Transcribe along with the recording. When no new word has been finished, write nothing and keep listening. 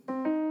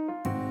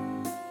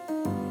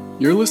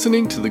You're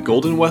listening to the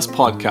Golden West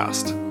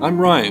Podcast. I'm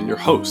Ryan, your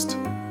host.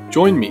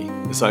 Join me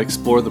as I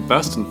explore the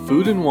best in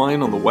food and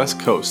wine on the West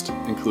Coast,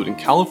 including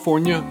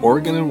California,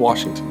 Oregon, and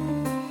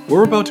Washington.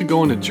 We're about to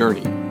go on a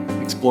journey,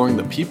 exploring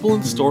the people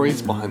and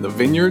stories behind the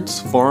vineyards,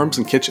 farms,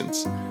 and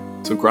kitchens.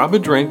 So grab a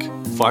drink,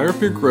 fire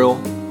up your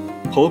grill,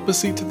 pull up a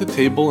seat to the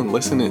table, and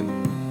listen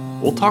in.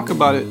 We'll talk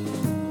about it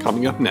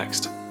coming up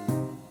next.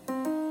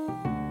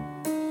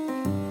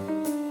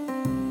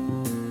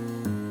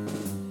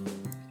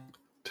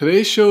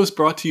 Today's show is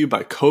brought to you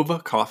by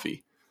Cova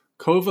Coffee.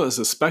 Cova is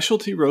a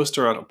specialty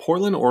roaster out of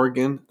Portland,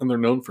 Oregon, and they're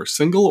known for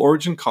single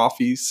origin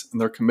coffees, and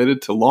they're committed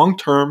to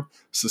long-term,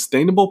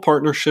 sustainable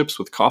partnerships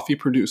with coffee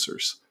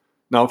producers.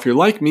 Now, if you're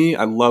like me,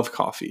 I love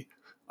coffee.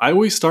 I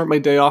always start my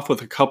day off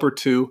with a cup or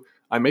two.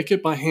 I make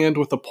it by hand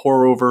with a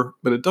pour-over,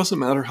 but it doesn't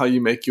matter how you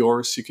make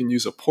yours. You can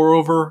use a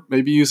pour-over,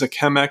 maybe use a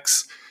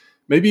Chemex,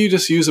 maybe you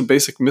just use a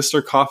basic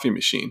Mr. Coffee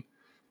machine.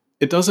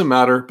 It doesn't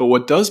matter, but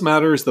what does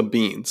matter is the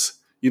beans.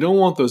 You don't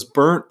want those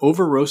burnt,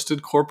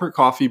 over-roasted corporate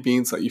coffee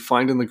beans that you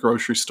find in the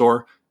grocery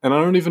store, and I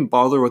don't even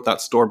bother with that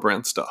store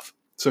brand stuff.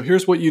 So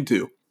here's what you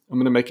do. I'm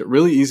going to make it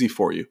really easy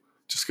for you.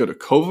 Just go to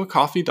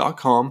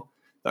covacoffee.com,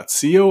 that's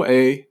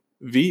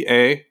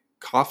C-O-A-V-A,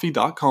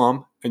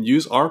 coffee.com, and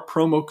use our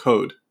promo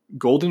code,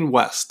 Golden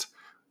West.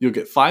 You'll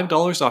get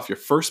 $5 off your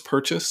first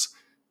purchase.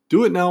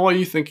 Do it now while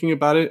you're thinking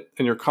about it,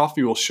 and your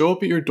coffee will show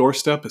up at your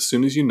doorstep as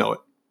soon as you know it.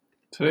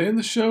 Today in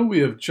the show, we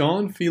have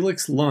John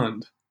Felix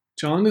Lund.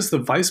 John is the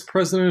Vice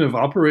President of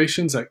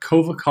Operations at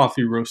Cova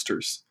Coffee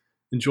Roasters.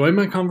 Enjoy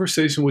my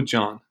conversation with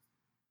John.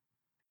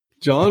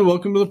 John,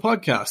 welcome to the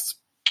podcast.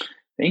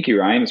 Thank you,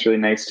 Ryan. It's really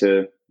nice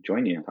to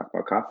join you and talk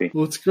about coffee.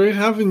 Well, it's great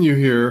having you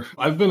here.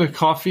 I've been a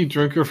coffee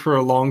drinker for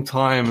a long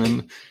time,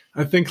 and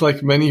I think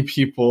like many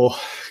people,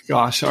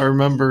 I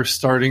remember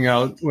starting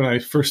out when I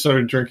first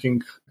started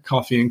drinking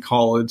coffee in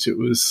college. It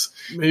was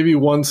maybe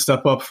one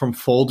step up from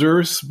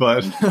Folgers,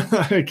 but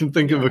I can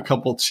think of a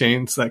couple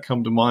chains that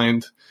come to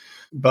mind.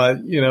 But,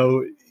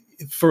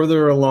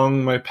 further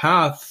along my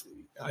path,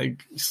 I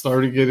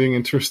started getting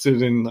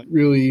interested in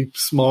really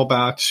small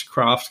batch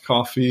craft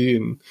coffee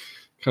and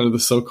kind of the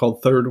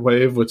so-called third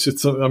wave, which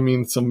it's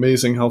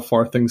amazing how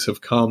far things have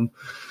come.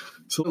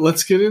 So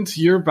let's get into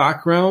your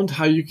background,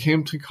 how you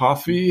came to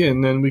coffee,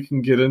 and then we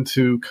can get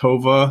into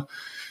Cova,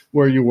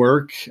 where you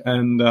work,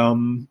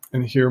 and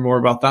hear more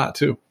about that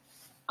too.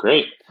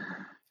 Great.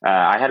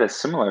 I had a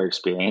similar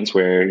experience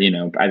where,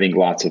 I think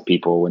lots of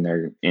people when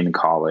they're in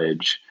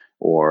college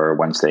or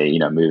once they,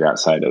 move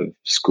outside of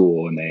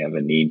school and they have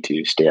a need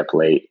to stay up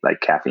late, like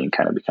caffeine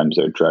kind of becomes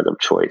their drug of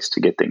choice to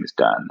get things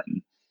done.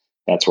 And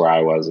that's where I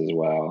was as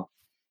well.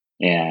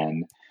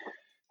 And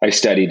I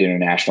studied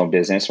international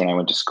business when I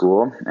went to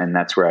school, and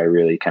that's where I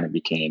really kind of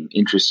became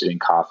interested in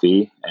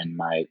coffee. And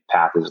my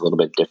path is a little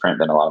bit different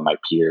than a lot of my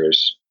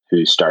peers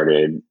who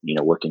started,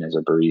 working as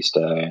a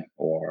barista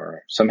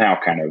or somehow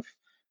kind of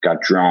got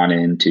drawn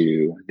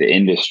into the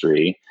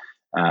industry.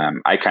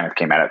 I kind of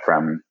came at it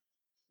from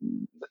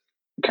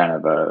kind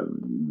of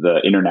the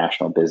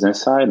international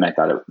business side. And I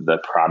thought the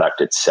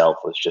product itself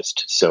was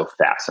just so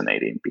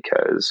fascinating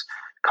because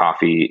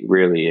coffee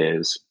really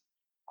is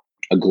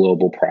a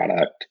global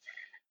product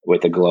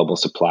with a global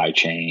supply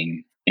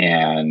chain.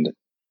 And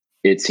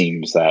it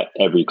seems that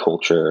every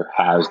culture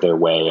has their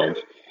way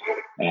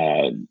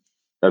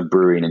of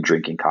brewing and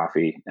drinking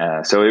coffee.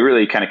 So it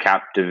really kind of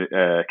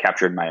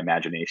captured my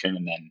imagination.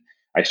 And then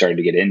I started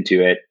to get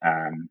into it.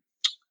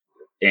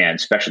 And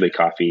specialty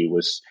coffee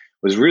was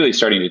really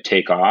starting to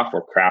take off,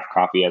 or craft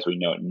coffee as we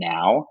know it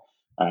now,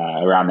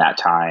 around that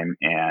time.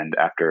 And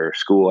after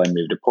school, I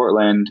moved to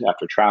Portland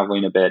after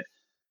traveling a bit,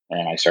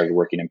 and I started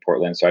working in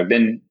Portland. So I've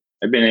been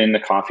in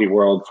the coffee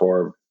world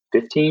for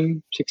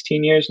 15,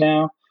 16 years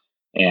now.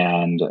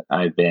 And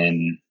I've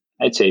been,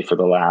 I'd say for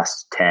the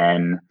last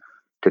 10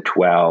 to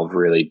 12,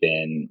 really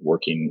been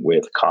working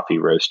with coffee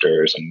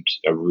roasters and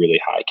a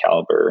really high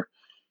caliber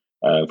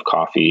of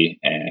coffee,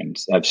 and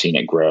I've seen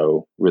it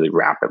grow really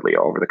rapidly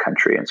all over the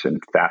country. And it's been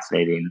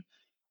fascinating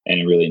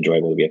and really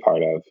enjoyable to be a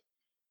part of.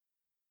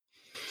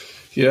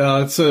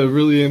 Yeah, it's a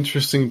really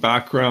interesting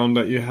background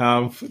that you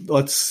have.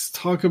 Let's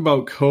talk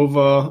about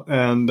Cova,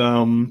 and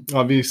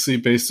obviously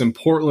based in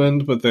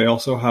Portland, but they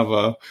also have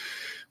a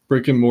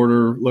brick and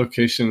mortar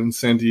location in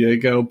San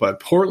Diego.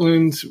 But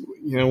Portland,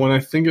 when I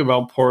think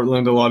about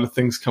Portland, a lot of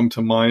things come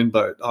to mind,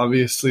 but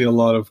obviously a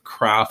lot of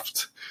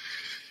craft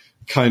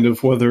kind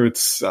of, whether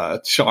it's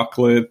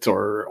chocolate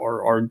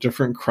or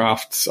different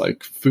crafts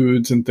like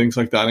foods and things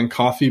like that, and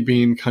coffee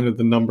being kind of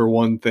the number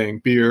one thing,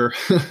 beer.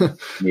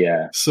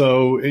 Yeah.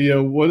 So,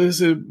 what is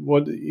it?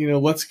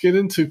 Let's get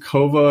into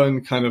Cova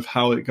and kind of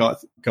how it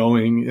got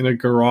going in a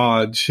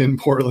garage in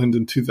Portland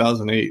in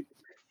 2008.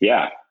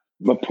 Yeah.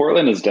 But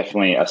Portland is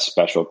definitely a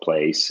special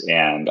place.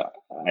 And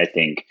I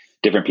think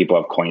different people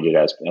have coined it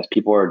as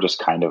people are just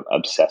kind of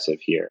obsessive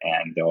here,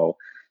 and they'll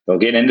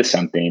get into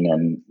something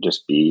and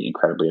just be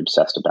incredibly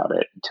obsessed about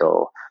it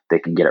until they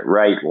can get it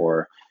right.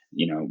 Or,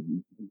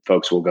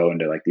 folks will go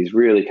into like these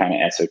really kind of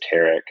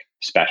esoteric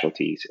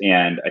specialties.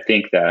 And I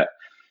think that,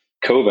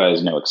 Kova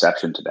is no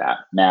exception to that.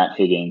 Matt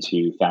Higgins,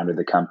 who founded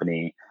the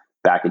company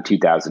back in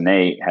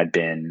 2008, had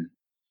been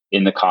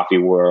in the coffee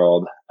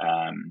world,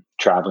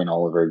 traveling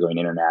all over, going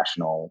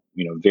international,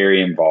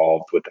 very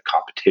involved with the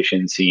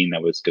competition scene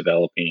that was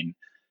developing.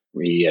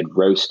 He had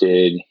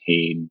roasted,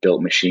 he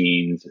built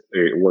machines,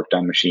 or worked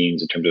on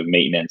machines in terms of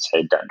maintenance,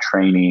 had done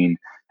training,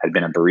 had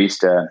been a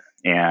barista.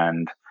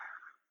 And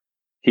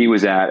he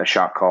was at a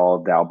shop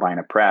called the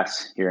Albina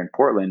Press here in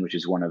Portland, which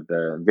is one of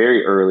the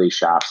very early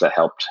shops that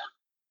helped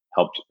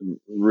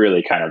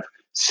really kind of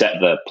set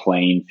the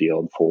playing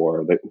field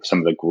for some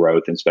of the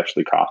growth in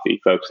specialty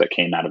coffee. Folks that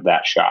came out of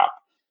that shop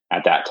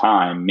at that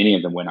time, many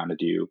of them went on to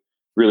do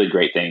really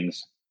great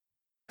things.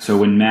 So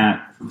when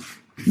Matt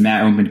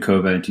opened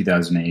Kova in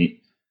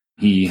 2008,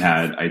 he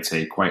had, I'd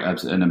say, quite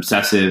an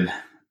obsessive,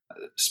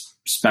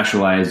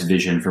 specialized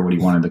vision for what he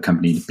wanted the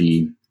company to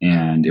be.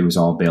 And it was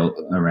all built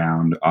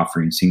around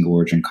offering single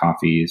origin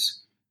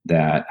coffees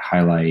that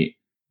highlight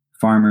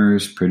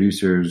farmers,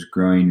 producers,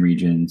 growing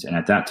regions. And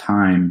at that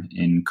time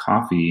in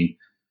coffee,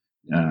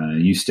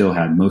 you still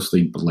had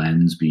mostly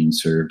blends being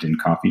served in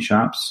coffee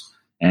shops.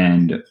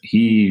 And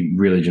he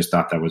really just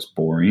thought that was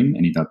boring.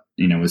 And he thought,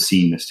 was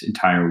seeing this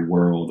entire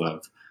world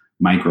of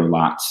micro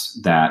lots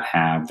that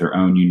have their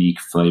own unique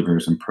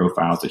flavors and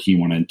profiles that he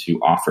wanted to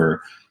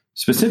offer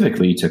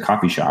specifically to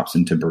coffee shops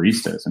and to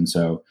baristas. And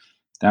so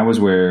that was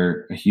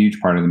where a huge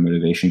part of the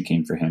motivation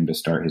came for him to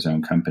start his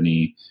own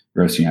company,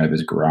 roasting out of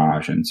his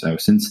garage. And so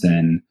since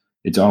then,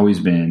 it's always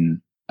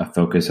been a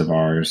focus of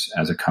ours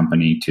as a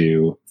company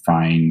to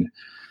find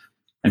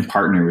and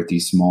partner with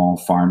these small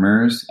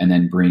farmers and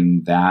then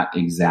bring that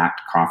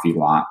exact coffee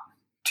lot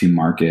to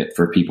market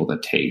for people to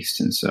taste.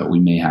 And so we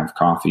may have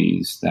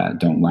coffees that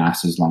don't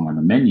last as long on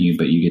the menu,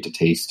 but you get to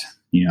taste,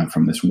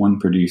 from this one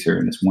producer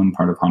in this one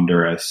part of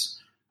Honduras,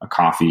 a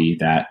coffee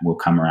that will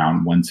come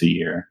around once a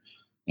year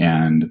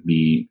and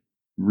be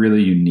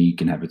really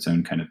unique and have its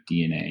own kind of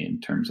DNA in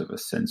terms of a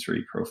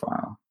sensory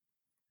profile.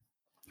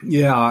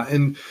 Yeah,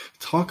 and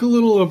talk a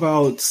little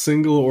about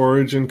single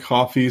origin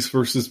coffees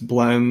versus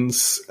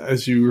blends,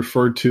 as you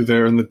referred to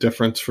there, and the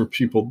difference for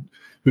people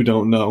who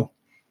don't know.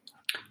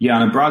 Yeah,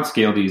 on a broad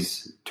scale,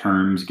 these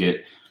terms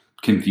get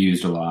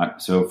confused a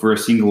lot. So for a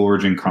single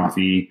origin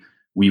coffee,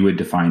 we would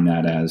define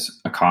that as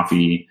a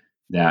coffee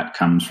that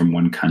comes from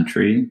one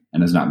country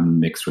and is not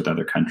mixed with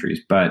other countries.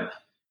 But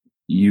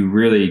you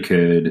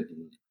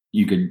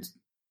could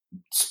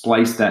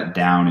splice that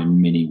down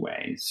in many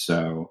ways.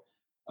 So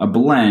a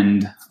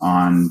blend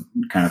on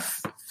kind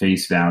of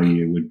face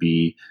value would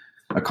be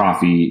a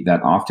coffee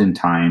that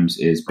oftentimes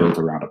is built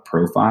around a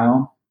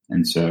profile.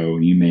 And so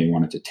you may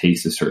want it to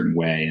taste a certain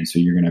way. And so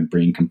you're going to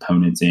bring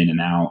components in and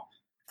out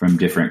from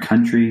different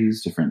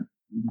countries, different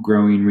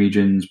growing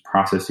regions,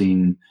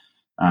 processing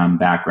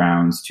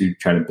backgrounds to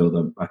try to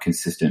build a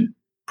consistent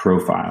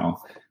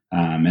profile.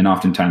 And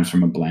oftentimes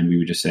from a blend, we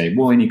would just say,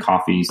 well, any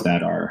coffees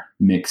that are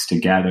mixed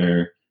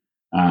together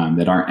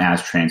that aren't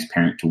as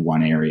transparent to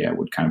one area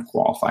would kind of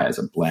qualify as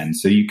a blend.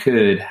 So you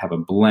could have a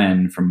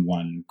blend from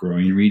one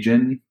growing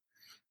region,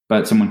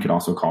 but someone could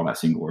also call that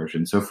single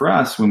origin. So for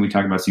us, when we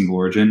talk about single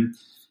origin,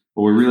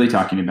 what we're really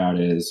talking about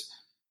is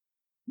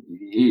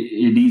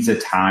it needs a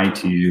tie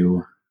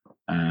to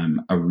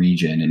a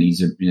region. There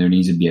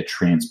needs to be a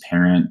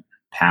transparent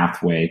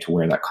pathway to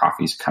where that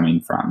coffee is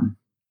coming from.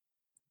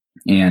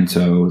 And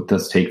so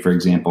let's take, for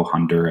example,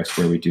 Honduras,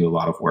 where we do a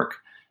lot of work.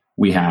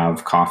 We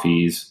have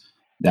coffees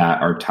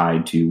that are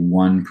tied to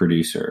one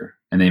producer,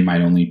 and they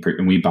might only,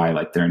 and we buy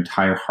like their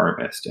entire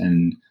harvest,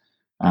 and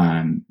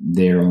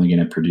they're only going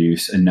to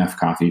produce enough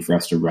coffee for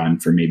us to run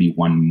for maybe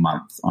 1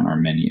 month on our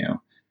menu.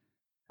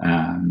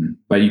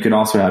 But you could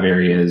also have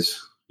areas,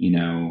 let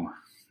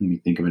me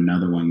think of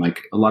another one,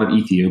 like a lot of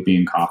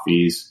Ethiopian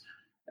coffees.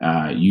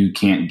 You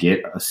can't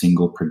get a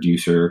single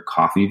producer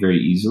coffee very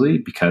easily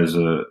because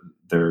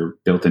they're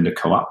built into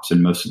co-ops,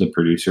 and most of the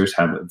producers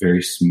have a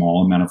very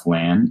small amount of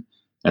land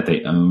that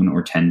they own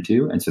or tend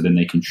to. And so then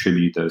they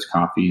contribute those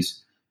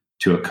coffees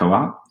to a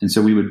co-op. And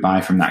so we would buy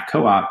from that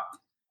co-op,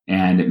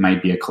 and it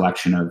might be a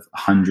collection of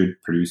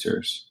 100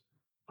 producers,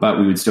 but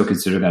we would still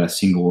consider that a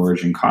single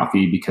origin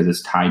coffee because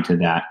it's tied to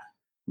that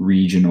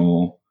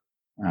regional,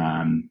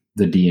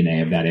 the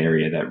DNA of that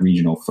area, that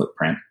regional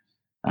footprint.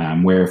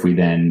 Where if we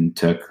then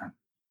took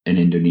an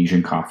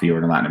Indonesian coffee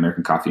or a Latin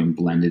American coffee and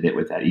blended it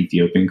with that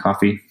Ethiopian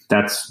coffee,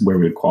 that's where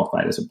we would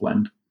qualify it as a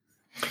blend.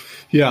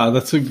 Yeah,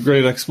 that's a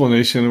great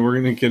explanation. And we're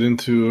going to get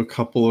into a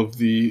couple of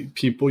the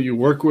people you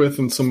work with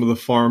and some of the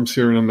farms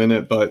here in a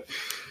minute. But,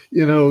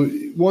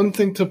 one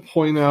thing to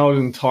point out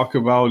and talk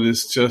about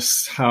is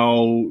just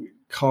how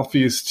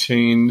coffee has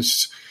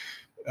changed,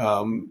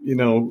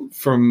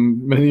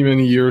 from many,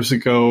 many years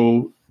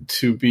ago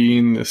to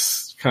being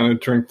this kind of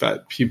drink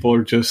that people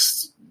are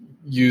just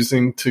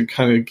using to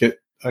kind of get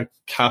a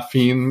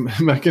caffeine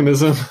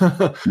mechanism,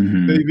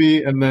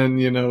 maybe. And then,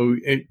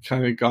 it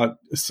kind of got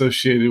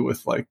associated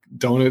with like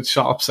donut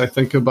shops, I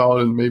think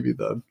about in maybe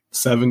the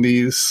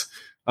 70s,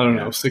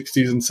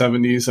 60s and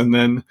 70s. And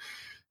then,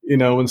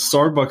 when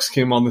Starbucks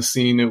came on the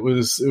scene, it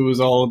was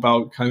all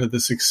about kind of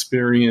this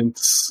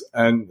experience,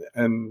 and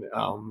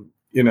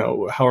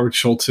Howard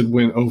Schultz had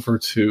went over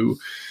to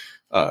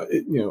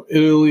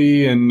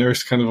Italy, and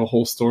there's kind of a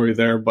whole story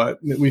there. But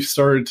we've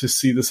started to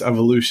see this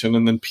evolution,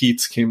 and then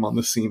Peet's came on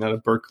the scene out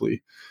of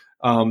Berkeley.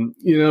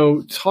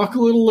 Talk a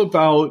little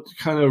about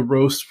kind of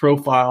roast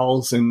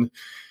profiles, and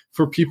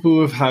for people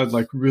who have had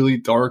like really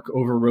dark,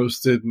 over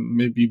roasted, and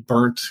maybe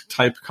burnt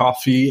type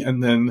coffee,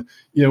 and then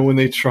when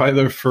they try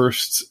their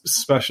first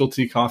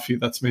specialty coffee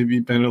that's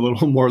maybe been a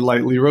little more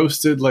lightly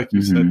roasted, like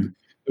you said,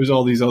 there's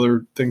all these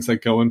other things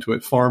that go into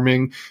it.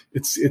 Farming,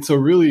 it's a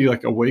really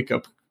like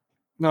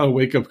not a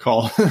wake up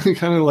call,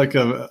 kind of like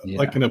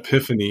like an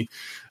epiphany,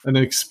 an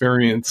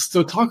experience.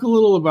 So talk a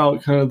little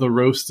about kind of the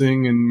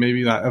roasting and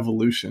maybe that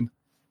evolution.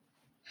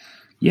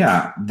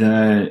 Yeah,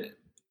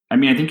 I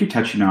think you're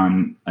touching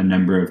on a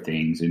number of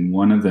things, and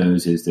one of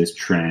those is this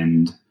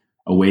trend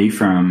away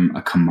from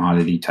a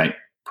commodity type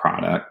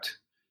product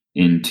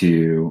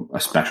into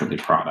a specialty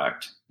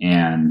product,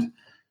 and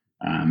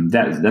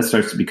that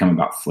starts to become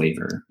about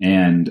flavor.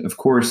 And of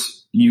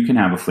course, you can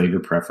have a flavor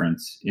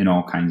preference in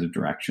all kinds of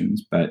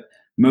directions, but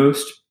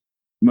most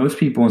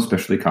people,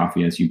 especially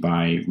coffee, as you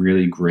buy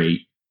really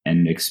great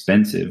and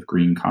expensive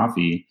green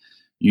coffee,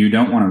 you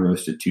don't want to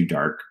roast it too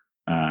dark.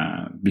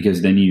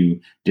 Because then you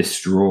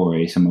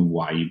destroy some of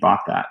why you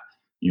bought that.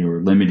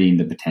 You're limiting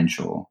the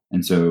potential.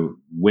 And so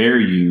where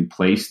you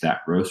place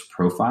that roast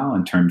profile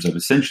in terms of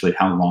essentially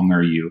how long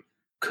are you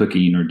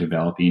cooking or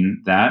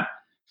developing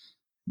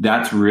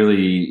that's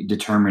really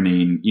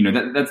determining,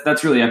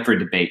 that's really up for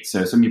debate.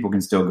 So some people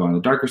can still go on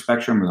the darker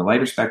spectrum or the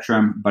lighter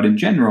spectrum, but in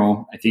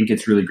general, I think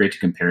it's really great to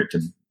compare it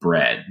to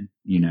bread.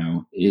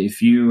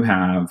 If you're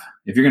going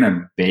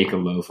to bake a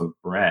loaf of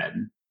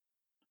bread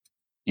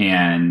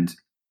and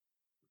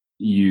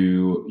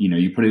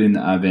you put it in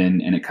the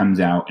oven and it comes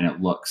out and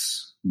it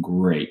looks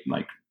great,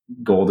 like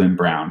golden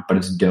brown, but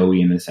it's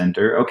doughy in the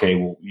center. Okay,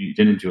 well, you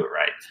didn't do it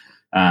right.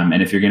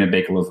 And if you're going to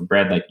bake a loaf of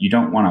bread, like you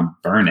don't want to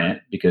burn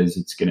it because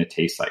it's going to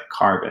taste like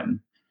carbon.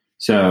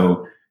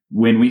 So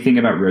when we think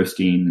about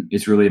roasting,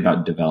 it's really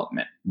about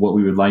development. What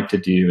we would like to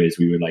do is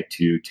we would like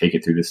to take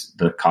it through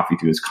the coffee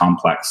through this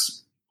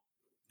complex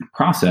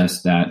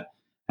process that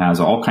has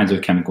all kinds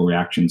of chemical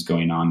reactions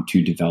going on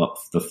to develop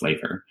the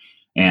flavor.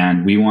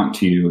 And we want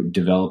to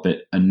develop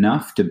it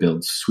enough to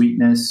build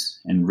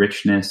sweetness and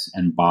richness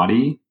and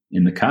body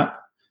in the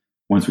cup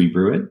once we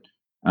brew it,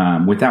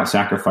 without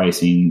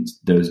sacrificing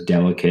those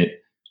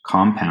delicate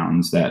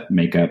compounds that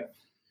make up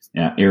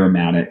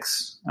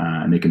aromatics.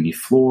 And they can be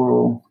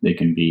floral, they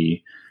can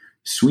be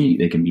sweet,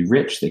 they can be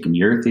rich, they can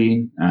be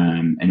earthy.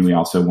 And we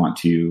also want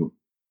to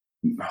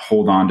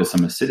hold on to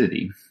some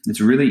acidity.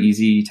 It's really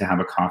easy to have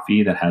a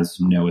coffee that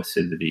has no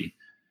acidity.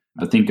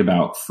 But think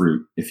about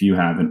fruit. If you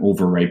have an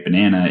overripe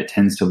banana, it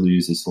tends to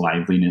lose its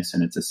liveliness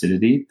and its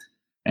acidity.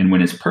 And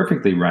when it's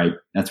perfectly ripe,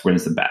 that's when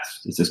it's the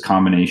best. It's this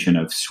combination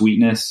of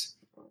sweetness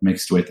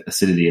mixed with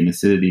acidity, and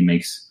acidity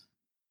makes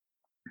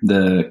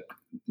the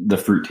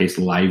fruit taste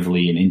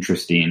lively and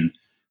interesting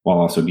while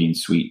also being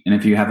sweet. And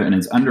if you have it and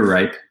it's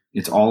underripe,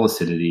 it's all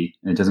acidity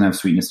and it doesn't have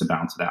sweetness to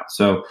balance it out.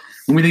 So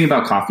when we think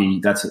about coffee,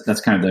 that's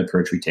kind of the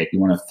approach we take. We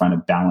want to find a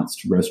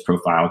balanced roast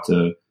profile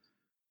to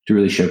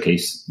really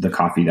showcase the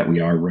coffee that we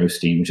are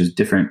roasting, which is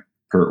different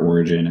per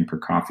origin and per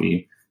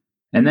coffee.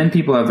 And then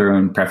people have their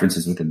own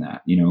preferences within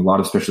that. A lot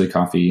of specialty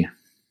coffee,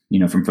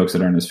 from folks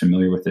that aren't as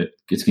familiar with it,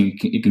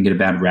 it can get a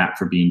bad rap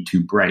for being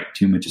too bright,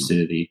 too much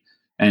acidity.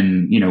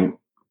 And,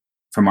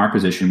 from our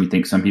position, we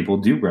think some people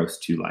do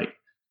roast too light,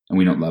 and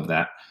we don't love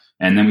that.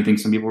 And then we think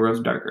some people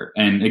roast darker.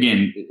 And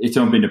again, it's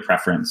open to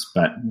preference,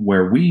 but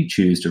where we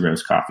choose to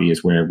roast coffee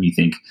is where we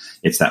think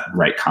it's that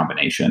right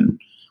combination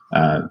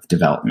of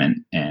development.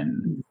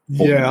 And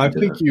I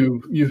think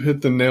you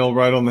hit the nail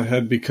right on the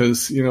head,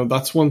 because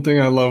that's one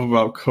thing I love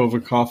about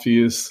Kova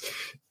coffee is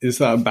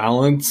that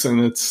balance,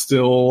 and it's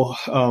still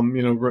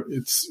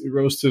it's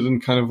roasted in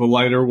kind of a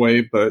lighter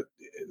way but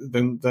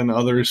than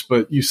others,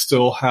 but you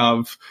still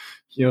have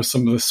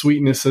some of the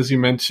sweetness, as you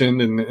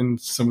mentioned,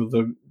 and some of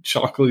the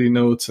chocolatey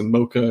notes and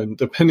mocha, and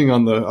depending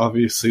on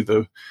obviously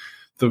the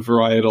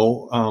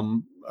varietal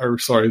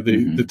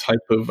the type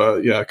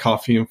of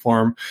coffee and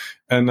farm.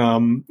 And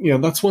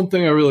that's one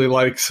thing I really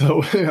like.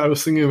 So I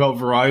was thinking about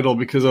varietal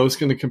because I was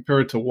going to compare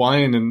it to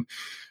wine, and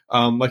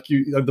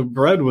the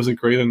bread was a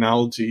great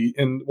analogy.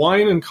 And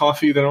wine and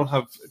coffee, they don't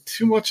have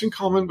too much in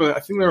common, but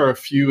I think there are a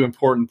few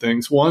important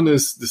things. One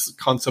is this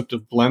concept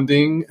of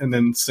blending, and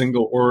then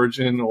single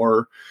origin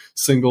or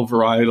single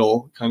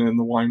varietal kind of in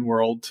the wine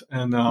world.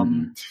 And,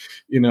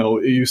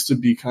 it used to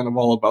be kind of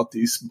all about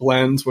these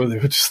blends where they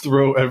would just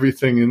throw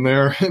everything in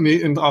there.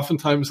 And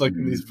oftentimes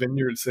in these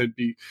vineyards,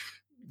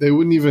 they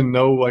wouldn't even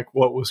know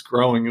what was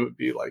growing. It would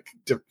be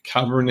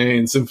Cabernet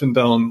and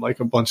Zinfandel and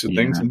a bunch of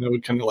things, and they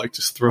would kind of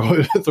just throw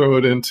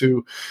it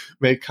into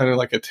make kind of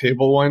like a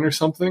table wine or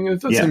something. And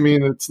it doesn't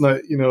mean it's not,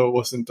 it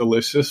wasn't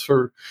delicious.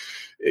 For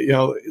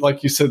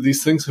like you said,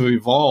 these things have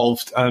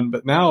evolved,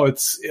 but now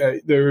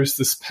there's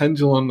this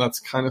pendulum that's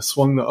kind of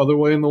swung the other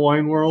way in the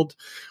wine world,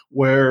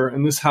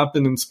 and this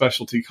happened in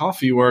specialty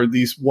coffee, where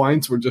these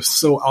wines were just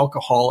so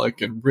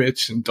alcoholic and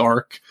rich and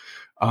dark.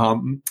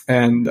 And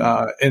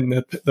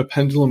the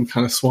pendulum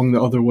kind of swung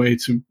the other way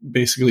to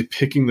basically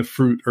picking the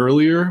fruit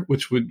earlier,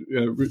 which would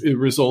it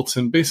results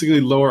in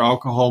basically lower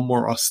alcohol,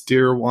 more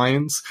austere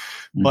wines.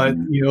 Mm-hmm. But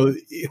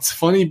it's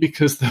funny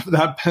because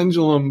that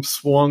pendulum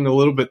swung a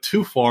little bit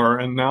too far,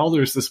 and now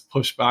there's this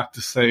pushback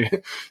to say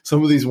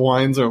some of these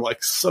wines are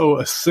like so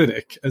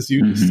acidic, as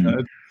you just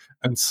said,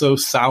 and so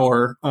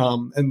sour.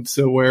 And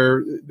so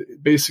where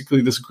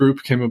basically this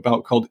group came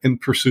about called In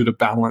Pursuit of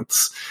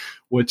Balance,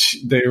 which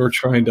they were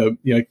trying to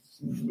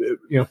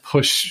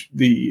push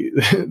the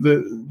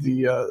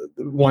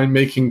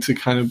winemaking to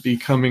kind of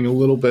becoming a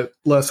little bit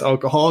less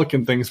alcoholic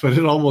and things, but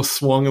it almost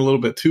swung a little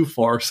bit too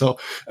far. So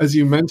as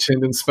you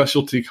mentioned, in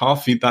specialty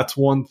coffee, that's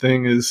one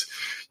thing is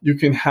you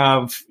can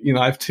have,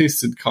 I've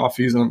tasted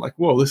coffees and I'm like,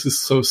 whoa, this is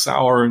so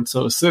sour and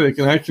so acidic.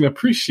 And I can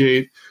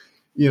appreciate,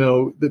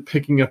 the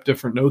picking up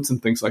different notes and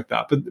things like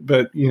that. But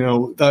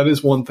that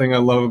is one thing I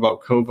love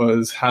about Kova,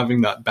 is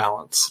having that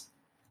balance.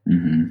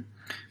 Mm-hmm.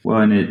 Well,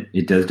 and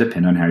it does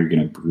depend on how you're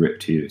going to brew it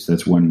too. So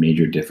that's one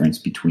major difference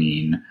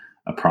between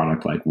a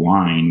product like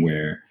wine,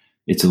 where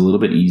it's a little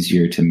bit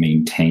easier to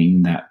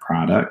maintain that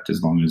product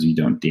as long as you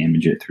don't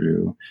damage it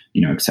through,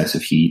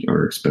 excessive heat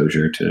or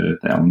exposure to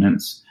the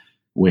elements.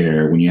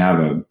 Where when you have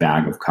a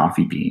bag of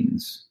coffee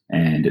beans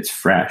and it's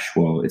fresh,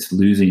 well, it's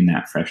losing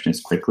that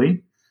freshness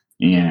quickly.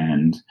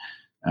 And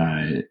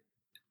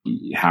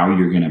how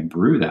you're going to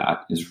brew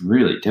that is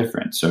really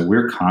different. So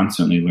we're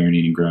constantly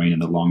learning and growing.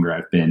 And the longer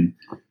I've been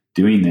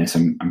doing this,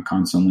 I'm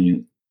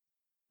constantly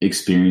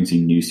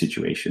experiencing new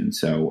situations.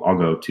 So I'll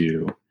go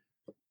to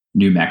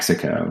New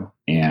Mexico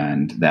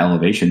and the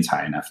elevation's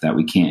high enough that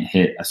we can't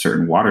hit a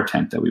certain water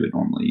temp that we would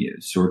normally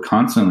use. So we're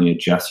constantly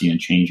adjusting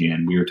and changing.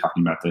 And we were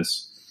talking about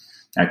this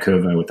at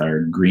Kova with our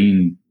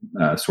green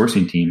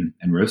sourcing team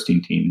and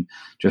roasting team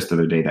just the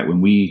other day, that when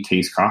we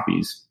taste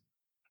coffees,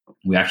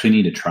 we actually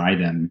need to try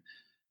them,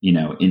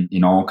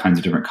 in all kinds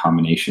of different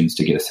combinations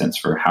to get a sense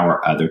for how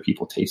are other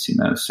people tasting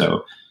those.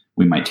 So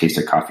we might taste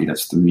a coffee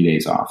that's 3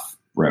 days off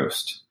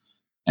roast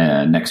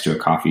next to a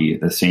coffee,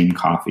 the same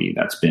coffee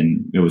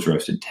it was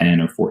roasted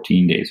 10 or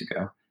 14 days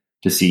ago,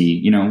 to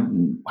see,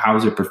 how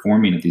is it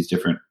performing at these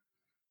different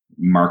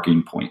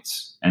marking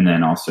points? And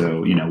then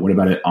also, what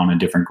about it on a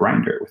different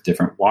grinder with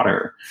different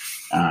water?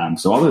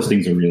 So all those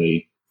things are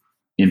really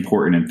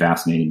important and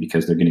fascinating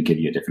because they're going to give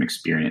you a different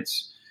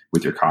experience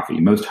with your coffee.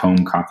 Most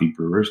home coffee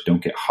brewers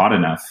don't get hot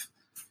enough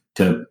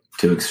to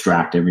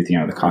extract everything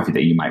out of the coffee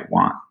that you might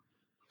want.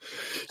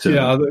 So,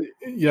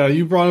 yeah,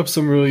 you brought up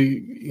some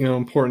really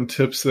important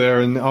tips there,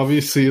 and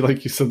obviously,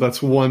 like you said,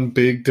 that's one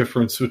big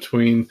difference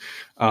between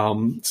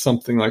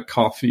something like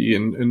coffee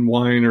and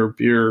wine or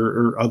beer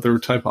or other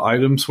type of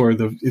items, where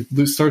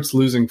it starts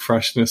losing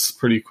freshness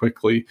pretty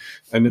quickly,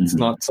 and it's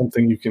not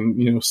something you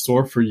can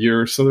store for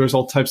years. So there's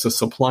all types of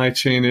supply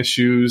chain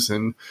issues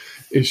and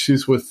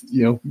issues with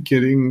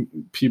getting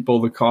people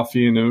the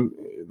coffee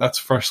that's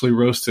freshly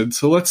roasted.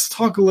 So let's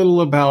talk a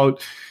little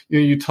about.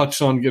 You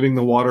touched on getting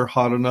the water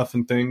hot enough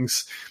and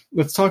things.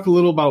 Let's talk a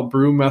little about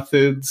brew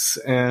methods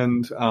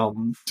and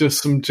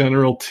just some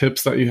general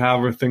tips that you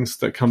have or things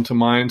that come to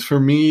mind. For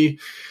me,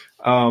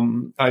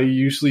 I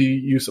usually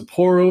use a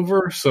pour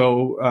over.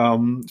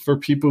 So for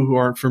people who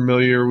aren't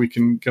familiar, we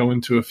can go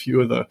into a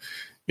few of the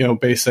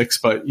basics.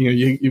 But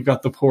you've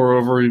got the pour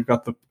over, you've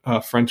got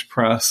the French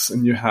press,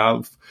 and you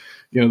have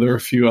there are a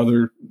few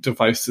other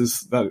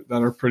devices that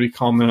are pretty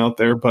common out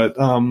there. But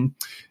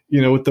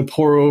with the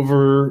pour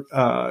over,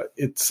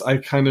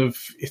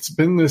 it's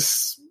been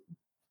this,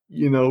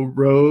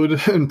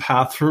 road and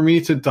path for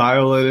me to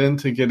dial it in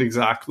to get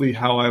exactly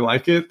how I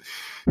like it.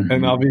 Mm-hmm.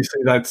 And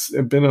obviously that's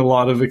been a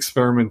lot of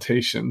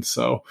experimentation.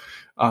 So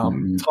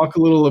talk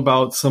a little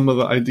about some of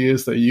the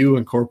ideas that you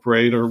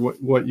incorporate or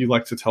what you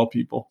like to tell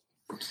people.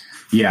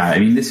 Yeah, I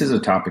mean, this is a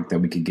topic that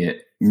we could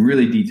get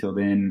really detailed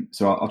in.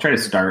 So I'll try to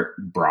start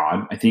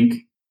broad. I think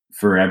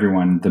for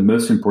everyone, the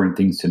most important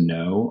things to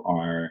know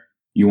are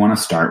you want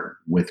to start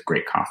with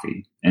great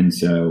coffee. And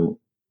so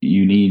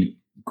you need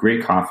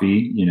great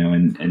coffee,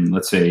 and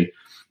let's say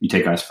you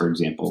take us, for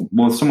example.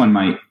 Well, someone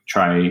might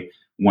try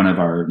one of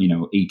our,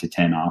 8 to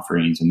 10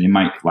 offerings, and they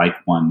might like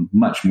one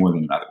much more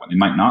than another one. They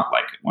might not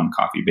like one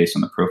coffee based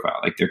on the profile.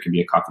 Like there could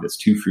be a coffee that's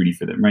too fruity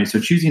for them, right? So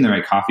choosing the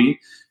right coffee,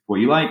 what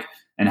you like,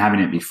 and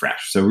having it be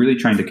fresh. So really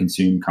trying to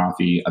consume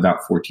coffee about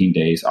 14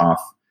 days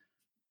off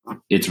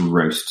its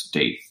roast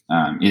date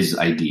is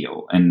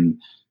ideal. And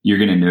you're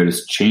going to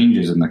notice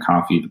changes in the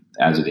coffee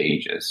as it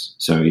ages.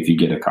 So if you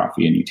get a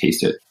coffee and you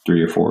taste it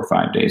 3 or 4 or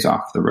 5 days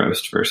off the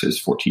roast versus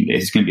 14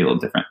 days, it's going to be a little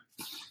different.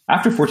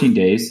 After 14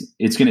 days,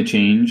 it's going to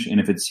change. And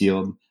if it's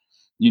sealed,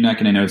 you're not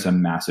going to notice a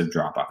massive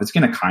drop off. It's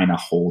going to kind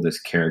of hold this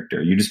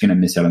character. You're just going to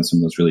miss out on some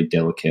of those really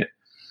delicate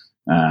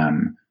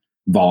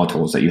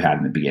volatiles that you had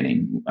in the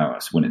beginning.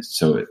 That's when it's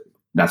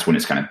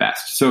kind of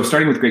best. So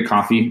starting with great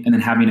coffee and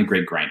then having a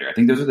great grinder. I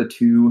think those are the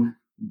two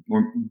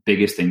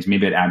biggest things.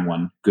 Maybe I'd add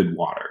one: good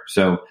water.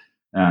 So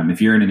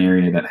if you're in an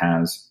area that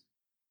has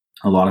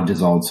a lot of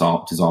dissolved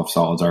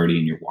solids already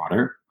in your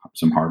water,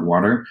 some hard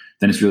water,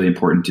 then it's really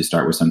important to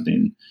start with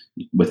something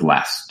with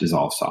less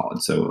dissolved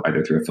solids. So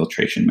either through a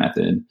filtration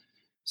method.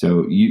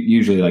 So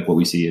usually like what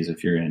we see is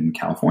if you're in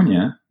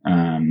California,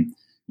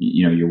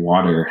 your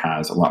water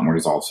has a lot more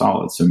dissolved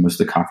solids. So most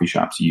of the coffee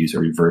shops use a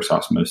reverse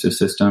osmosis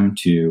system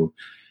to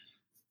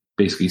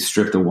basically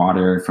strip the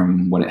water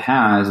from what it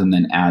has and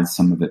then add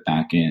some of it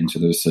back in. So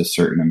there's a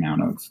certain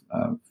amount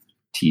of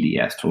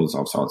TDS, total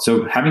dissolved solids.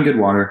 So having good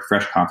water,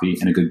 fresh coffee,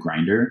 and a good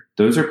grinder,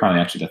 those are probably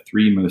actually the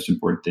three most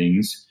important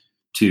things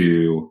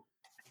to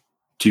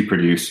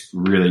produce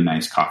really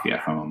nice coffee at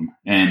home.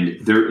 And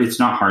it's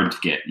not hard to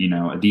get.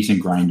 A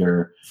decent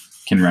grinder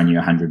can run you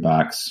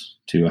 $100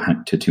 to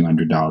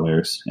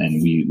 $200,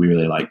 and we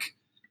really like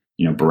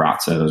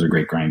Baratza. Those are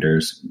great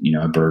grinders.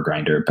 A burr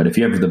grinder. But if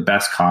you have the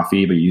best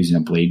coffee but you're using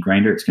a blade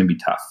grinder, it's going to be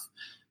tough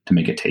to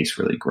make it taste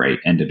really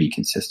great and to be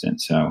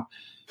consistent. So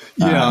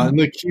yeah, and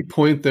the key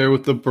point there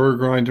with the burr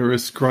grinder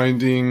is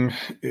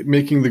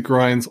making the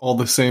grinds all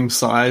the same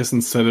size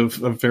instead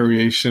of a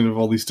variation of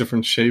all these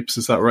different shapes.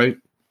 Is that right?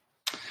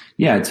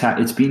 Yeah,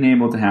 it's being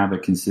able to have a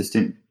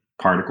consistent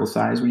particle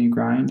size when you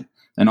grind,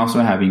 and also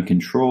having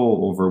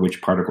control over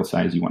which particle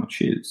size you want to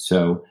choose.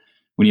 So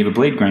when you have a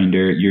blade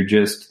grinder,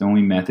 the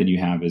only method you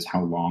have is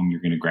how long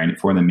you're going to grind it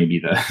for, and then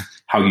maybe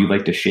how you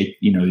like to shape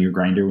your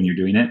grinder when you're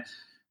doing it.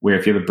 Where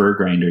if you have a burr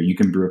grinder, you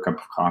can brew a cup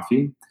of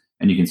coffee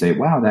and you can say,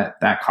 wow,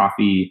 that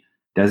coffee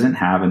doesn't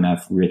have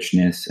enough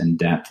richness and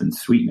depth and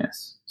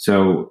sweetness.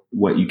 So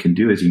what you can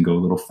do is you can go a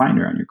little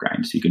finer on your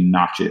grind. So you can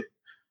notch it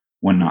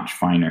one notch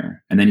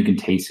finer, and then you can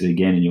taste it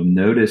again, and you'll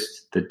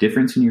notice the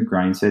difference in your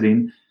grind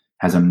setting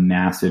has a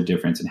massive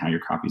difference in how your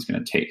coffee is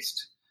going to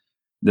taste.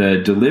 The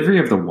delivery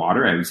of the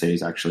water, I would say,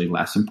 is actually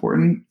less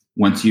important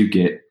once you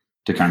get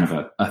to kind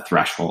of a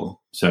threshold.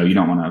 So you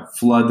don't want to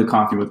flood the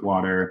coffee with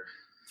water.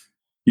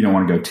 You don't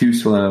want to go too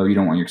slow. You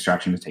don't want your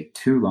extraction to take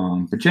too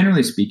long. But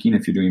generally speaking,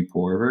 if you're doing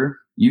pour over,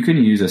 you can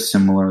use a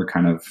similar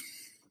kind of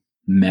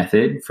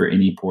method for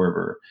any pour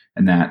over,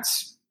 and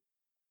that's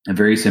a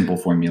very simple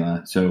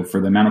formula. So for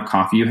the amount of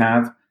coffee you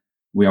have,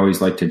 we always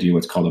like to do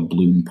what's called a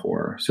bloom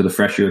pour. So the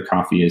fresher your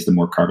coffee is, the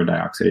more carbon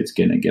dioxide it's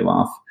going to give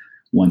off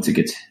once it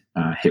gets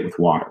hit with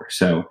water.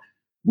 So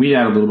we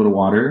add a little bit of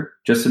water,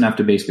 just enough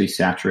to basically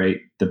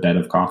saturate the bed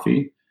of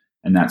coffee.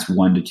 And that's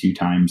 1 to 2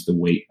 times the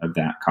weight of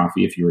that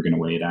coffee if you were going to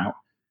weigh it out.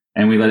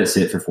 And we let it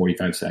sit for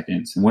 45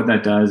 seconds. And what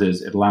that does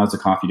is it allows the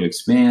coffee to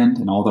expand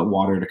and all that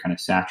water to kind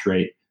of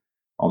saturate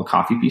all the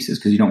coffee pieces,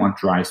 because you don't want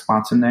dry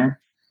spots in there.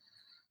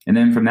 And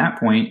then from that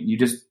point, you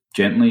just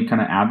gently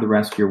kind of add the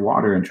rest of your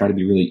water and try to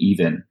be really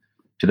even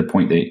to the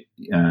point that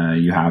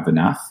you have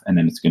enough, and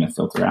then it's going to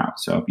filter out.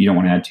 So you don't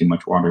want to add too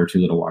much water or too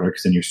little water,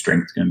 because then your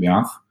strength is going to be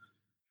off.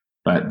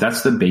 But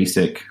that's the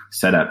basic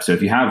setup. So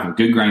if you have a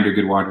good grinder,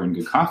 good water, and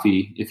good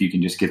coffee, if you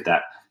can just get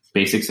that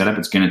basic setup,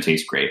 it's going to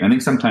taste great. I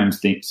think sometimes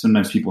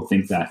people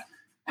think that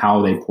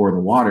how they pour the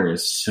water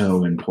is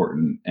so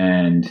important,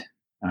 and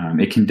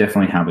it can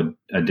definitely have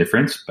a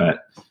difference, but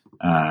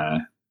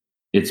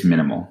it's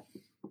minimal.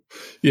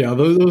 Yeah,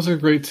 those are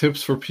great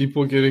tips for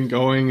people getting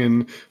going.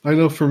 And I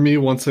know for me,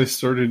 once I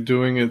started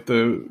doing it,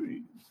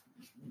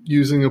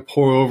 using a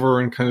pour over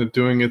and kind of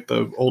doing it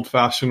the old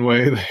fashioned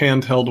way, the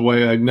handheld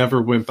way, I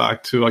never went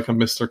back to like a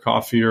Mr.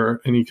 Coffee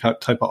or any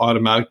type of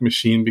automatic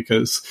machine,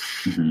 because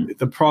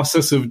the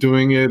process of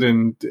doing it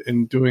and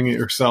doing it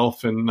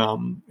yourself and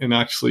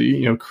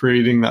actually,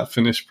 creating that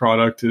finished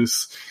product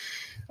is,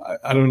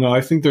 I don't know.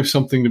 I think there's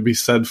something to be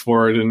said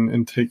for it,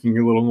 and taking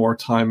a little more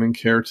time and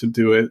care to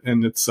do it.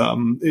 And it's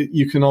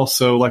you can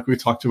also, like we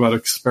talked about,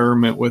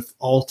 experiment with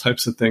all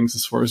types of things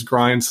as far as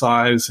grind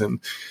size and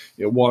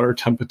water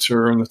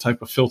temperature and the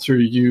type of filter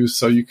you use.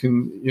 So you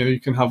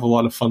can have a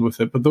lot of fun with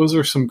it. But those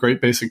are some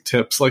great basic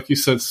tips. Like you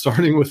said,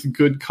 starting with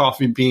good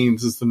coffee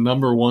beans is the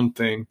number one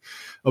thing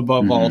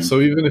above all.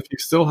 So even if you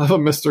still have a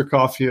Mr.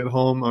 Coffee at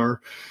home,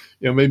 or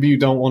maybe you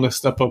don't want to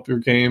step up your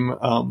game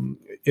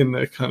in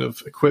the kind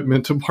of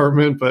equipment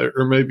department,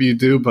 or maybe you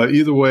do. But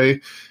either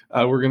way,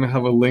 we're going to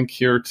have a link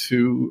here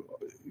to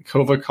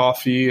Kova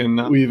Coffee,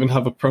 and we even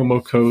have a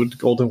promo code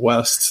Golden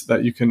West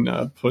that you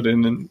can put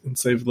in and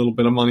save a little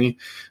bit of money.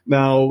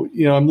 Now,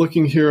 I'm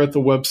looking here at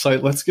the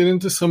website. Let's get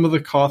into some of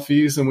the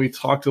coffees, and we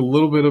talked a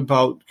little bit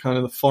about kind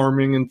of the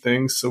farming and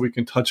things, so we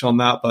can touch on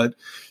that. But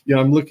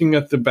I'm looking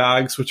at the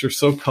bags, which are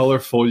so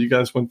colorful. You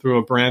guys went through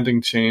a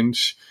branding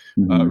change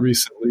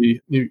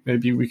recently.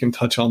 Maybe we can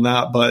touch on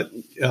that. But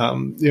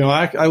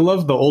I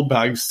love the old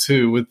bags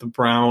too, with the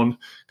brown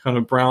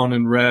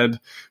and red.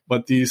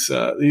 But these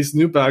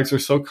new bags are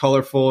so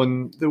colorful.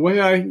 And the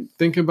way I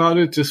think about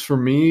it, just for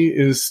me,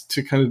 is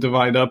to kind of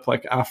divide up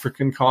like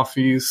African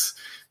coffees,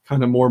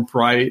 kind of more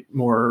bright,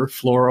 more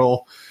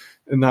floral,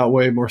 in that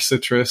way, more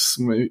citrus,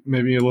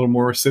 maybe a little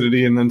more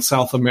acidity, and then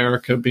South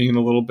America being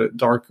a little bit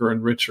darker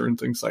and richer and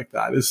things like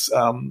that. Is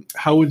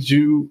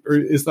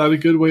that a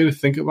good way to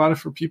think about it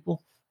for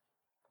people?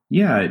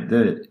 Yeah,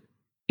 it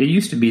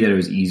used to be that it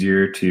was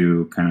easier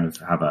to kind of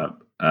have a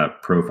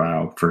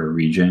profile for a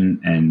region,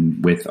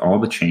 and with all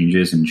the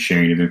changes and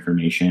sharing of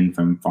information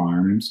from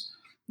farms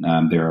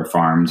There are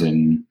farms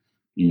in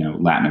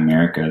Latin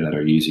America that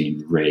are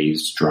using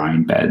raised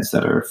drying beds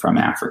that are from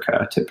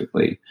Africa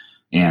typically.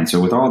 And so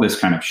with all this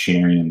kind of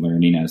sharing and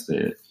learning as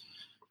the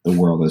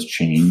world has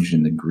changed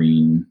in the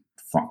green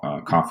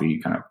coffee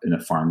kind of in a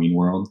farming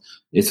world,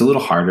 it's a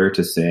little harder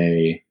to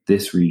say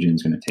this region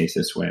is going to taste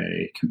this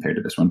way compared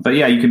to this one. But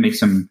yeah, you can make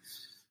some,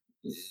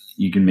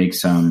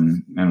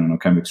 I don't know,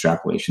 kind of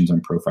extrapolations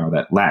on profile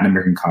that Latin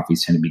American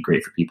coffees tend to be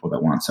great for people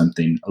that want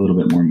something a little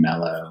bit more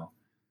mellow,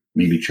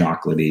 maybe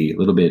chocolatey, a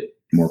little bit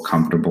more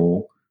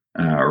comfortable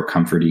or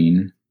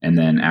comforting. And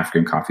then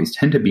African coffees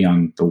tend to be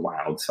on the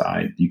wild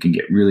side. You can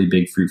get really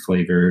big fruit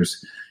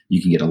flavors.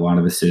 You can get a lot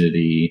of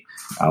acidity,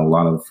 a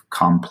lot of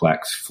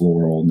complex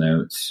floral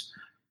notes.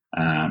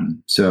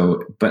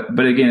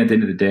 But again, at the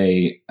end of the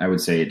day, I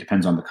would say it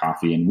depends on the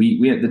coffee. And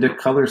we have the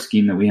color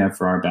scheme that we have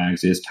for our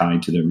bags is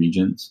tied to the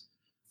regions.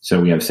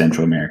 So we have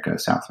Central America,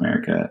 South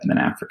America, and then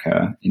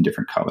Africa in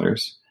different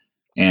colors.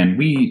 And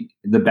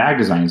the bag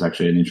design is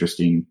actually an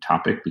interesting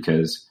topic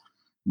because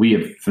we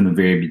have from the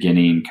very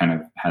beginning kind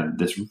of had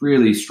this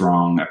really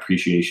strong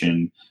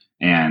appreciation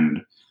and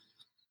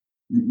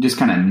just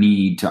kind of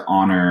need to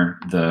honor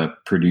the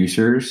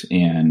producers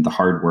and the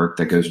hard work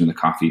that goes into the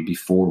coffee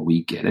before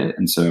we get it.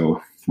 And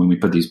so when we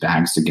put these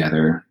bags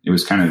together, it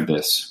was kind of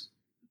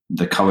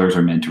the colors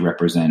are meant to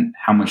represent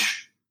how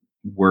much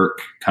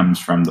work comes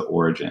from the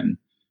origin,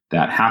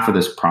 that half of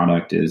this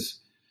product is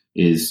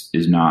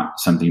not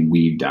something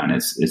we've done.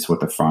 It's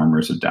what the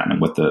farmers have done and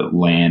what the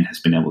land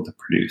has been able to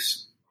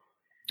produce.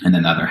 And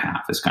then the other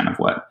half is kind of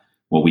what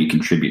we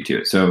contribute to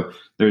it. So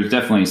there's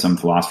definitely some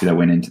philosophy that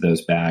went into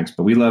those bags,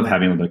 but we love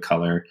having a little bit of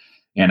color.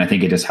 And I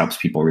think it just helps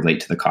people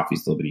relate to the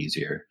coffees a little bit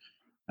easier.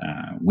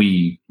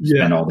 We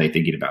spend all day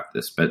thinking about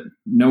this, but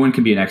no one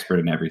can be an expert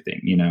in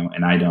everything,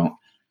 and I don't,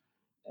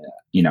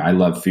 I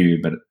love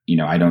food, but,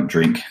 I don't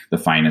drink the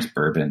finest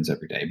bourbons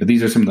every day, but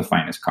these are some of the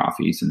finest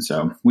coffees. And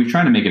so we're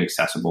trying to make it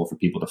accessible for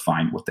people to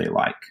find what they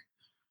like.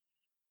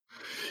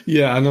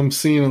 Yeah, and I'm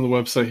seeing on the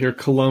website here,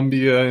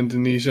 Colombia,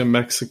 Indonesia,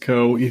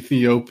 Mexico,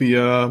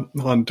 Ethiopia,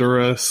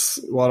 Honduras,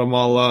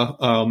 Guatemala,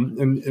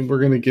 and we're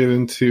going to get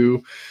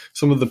into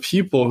some of the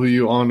people who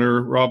you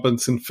honor,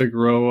 Robinson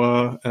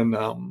Figueroa,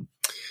 and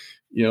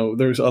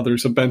there's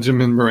others,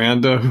 Benjamin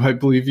Miranda, who I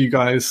believe you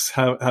guys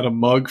had a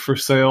mug for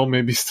sale,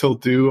 maybe still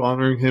do,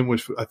 honoring him,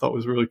 which I thought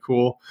was really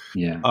cool.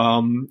 Yeah.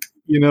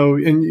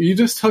 And you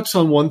just touched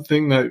on one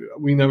thing that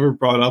we never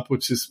brought up,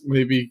 which is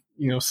maybe,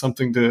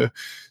 something to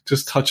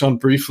just touch on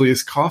briefly,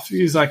 is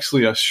coffee is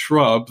actually a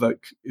shrub that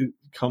it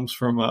comes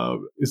from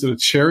is it a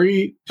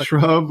cherry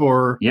shrub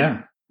or?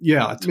 Yeah.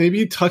 Yeah.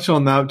 Maybe touch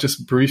on that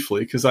just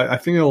briefly, because I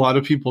think a lot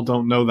of people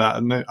don't know that.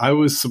 And I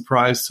was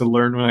surprised to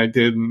learn when I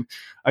did. And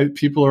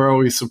people are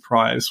always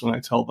surprised when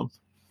I tell them.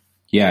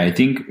 Yeah, I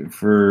think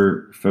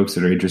for folks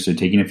that are interested,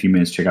 taking a few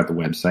minutes, check out the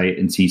website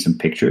and see some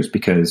pictures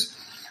because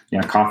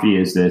coffee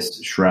is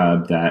this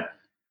shrub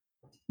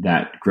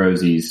that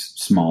grows these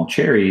small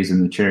cherries,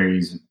 and the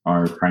cherries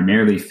are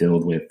primarily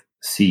filled with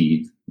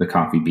seed, the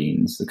coffee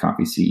beans, the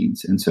coffee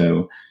seeds. And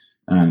so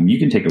you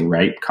can take a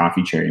ripe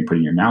coffee cherry and put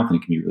it in your mouth and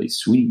it can be really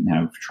sweet and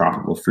have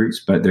tropical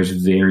fruits, but there's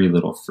very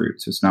little fruit.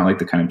 So it's not like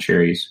the kind of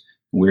cherries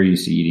we're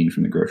used to eating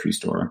from the grocery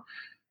store.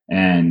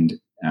 And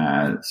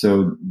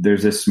so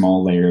there's this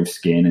small layer of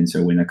skin. And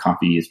so when the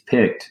coffee is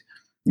picked,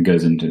 it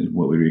goes into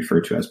what we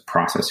refer to as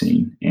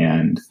processing.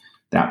 And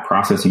that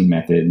processing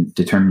method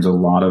determines a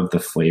lot of the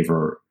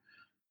flavor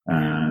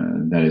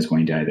that is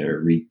going to either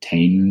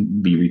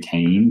be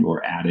retained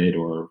or added,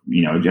 or,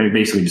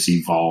 basically just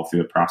evolve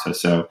through the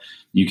process. So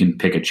you can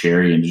pick a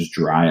cherry and just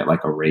dry it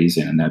like a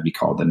raisin, and that'd be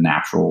called the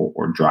natural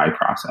or dry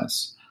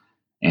process.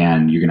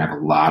 And you're going to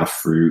have a lot of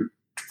fruit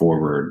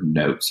forward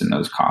notes in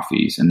those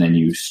coffees. And then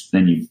you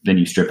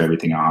strip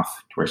everything off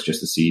to where it's just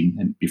the seed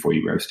and before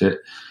you roast it.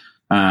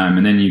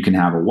 And then you can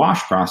have a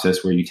wash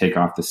process where you take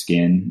off the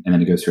skin and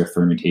then it goes through a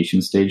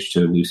fermentation stage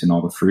to loosen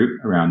all the fruit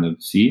around the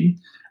seed.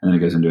 And then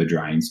it goes into a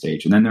drying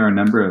stage. And then there are a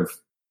number of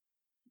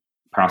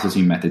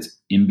processing methods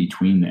in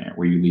between there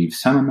where you leave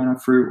some amount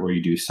of fruit or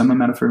you do some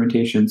amount of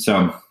fermentation.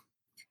 So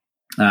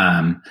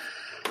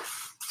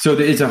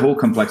it's a whole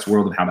complex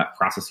world of how that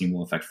processing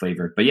will affect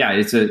flavor. But yeah,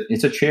 it's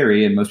a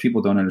cherry, and most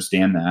people don't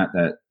understand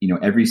that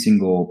every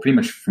single, pretty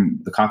much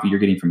from the coffee you're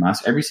getting from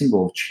us, every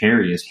single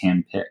cherry is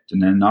handpicked.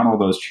 And then not all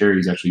those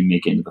cherries actually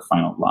make it into the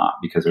final lot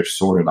because they're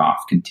sorted off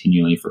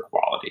continually for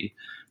quality.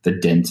 The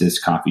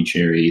densest coffee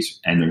cherries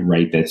and the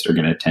ripest are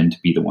going to tend to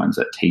be the ones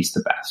that taste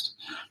the best.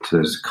 So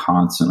there's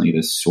constantly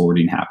this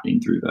sorting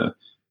happening through the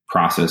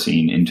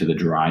processing into the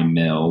dry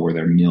mill where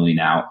they're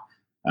milling out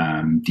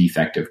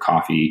defective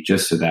coffee,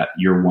 just so that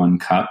your one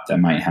cup that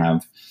might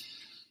have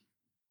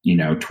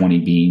 20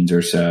 beans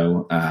or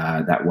so,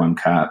 that one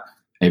cup,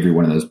 every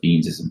one of those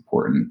beans is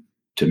important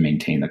to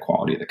maintain the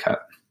quality of the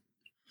cup.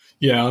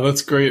 Yeah,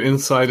 that's great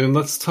insight. And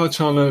let's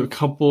touch on a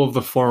couple of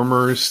the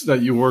farmers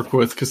that you work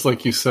with, because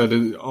like you said,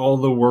 all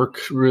the work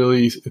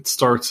really, it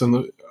starts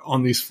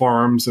on these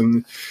farms,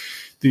 and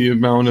the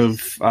amount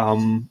of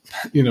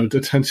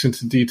attention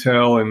to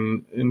detail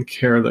and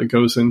care that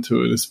goes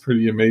into it is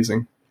pretty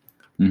amazing.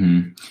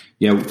 Mm-hmm.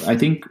 Yeah, I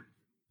think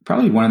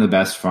probably one of the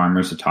best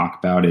farmers to talk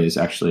about is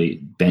actually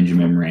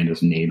Benjamin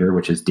Miranda's neighbor,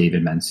 which is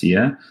David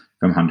Mencia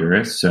from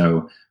Honduras.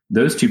 So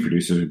those two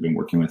producers we've been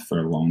working with for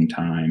a long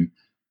time.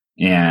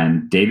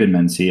 And David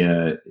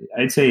Mencia,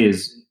 I'd say,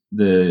 is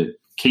the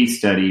case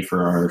study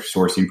for our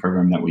sourcing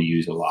program that we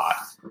use a lot.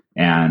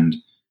 And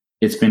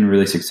it's been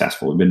really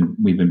successful.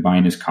 We've been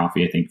buying his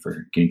coffee, I think,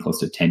 for getting close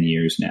to 10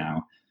 years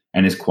now.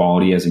 And his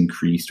quality has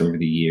increased over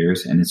the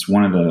years. And it's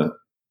one of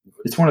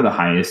the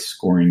highest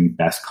scoring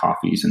best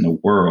coffees in the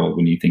world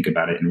when you think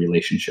about it in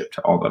relationship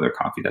to all the other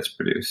coffee that's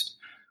produced.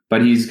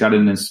 But he's got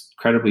an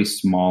incredibly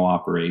small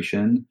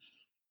operation,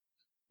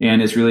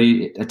 and it's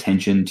really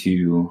attention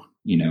to,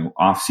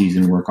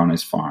 off-season work on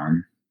his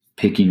farm,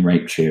 picking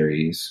ripe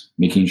cherries,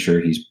 making sure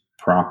he's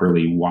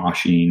properly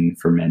washing,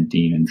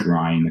 fermenting, and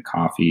drying the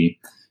coffee.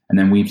 And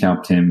then we've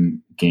helped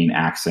him gain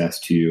access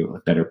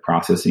to better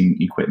processing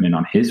equipment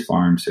on his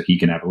farm so he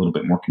can have a little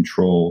bit more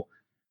control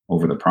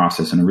over the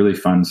process. And a really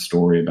fun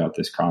story about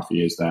this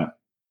coffee is that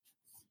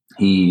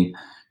he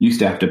used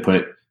to have to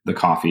put the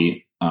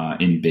coffee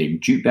in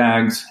big jute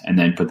bags and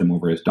then put them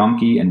over his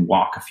donkey and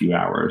walk a few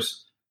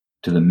hours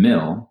to the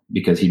mill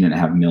because he didn't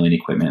have milling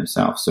equipment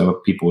himself.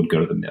 So people would go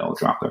to the mill,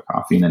 drop their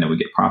coffee, and then it would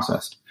get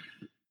processed.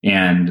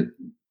 And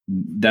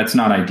that's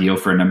not ideal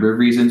for a number of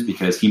reasons,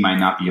 because he might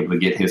not be able to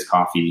get his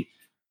coffee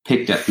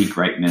picked at peak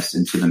ripeness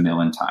into the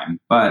mill in time.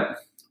 But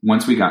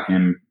once we got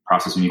him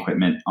processing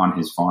equipment on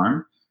his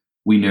farm,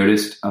 we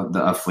noticed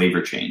a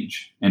flavor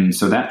change. And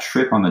so that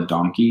trip on the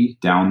donkey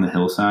down the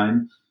hillside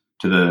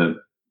to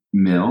the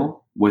mill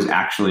was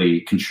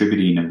actually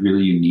contributing a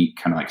really unique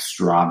kind of like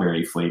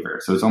strawberry flavor.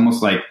 So it's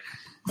almost like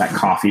that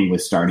coffee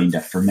was starting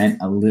to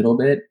ferment a little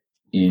bit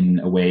in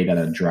a way that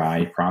a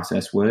dry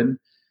process would.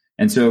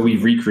 And so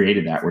we've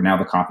recreated that, where now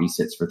the coffee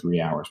sits for 3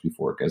 hours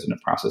before it goes into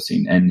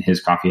processing. And his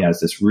coffee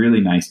has this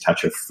really nice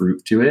touch of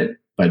fruit to it,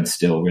 but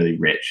still really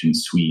rich and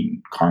sweet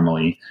and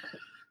caramely.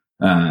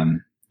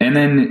 And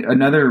then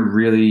another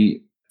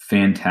really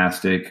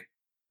fantastic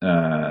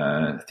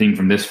thing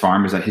from this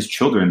farm is that his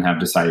children have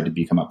decided to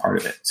become a part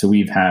of it. So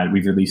we've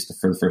released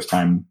for the first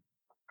time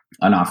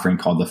an offering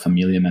called the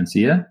Familia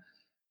Mencia,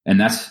 and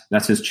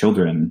that's his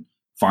children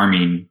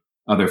farming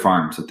other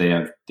farms that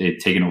they've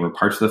taken over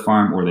parts of the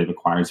farm, or they've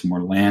acquired some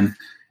more land.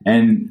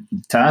 And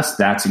to us,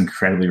 that's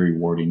incredibly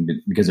rewarding,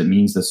 because it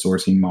means the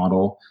sourcing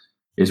model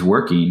is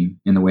working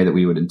in the way that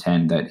we would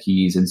intend, that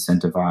he's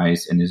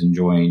incentivized and is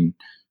enjoying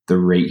the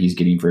rate he's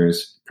getting for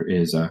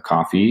his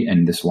coffee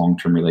and this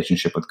long-term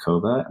relationship with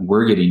Kova.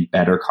 We're getting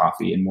better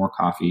coffee and more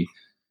coffee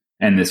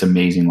and this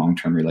amazing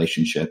long-term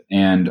relationship.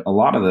 And a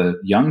lot of the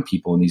young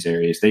people in these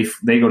areas,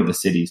 they go to the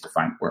cities to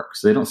find work,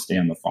 so they don't stay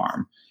on the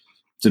farm.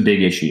 It's a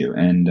big issue.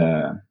 And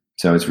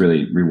so it's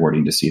really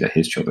rewarding to see that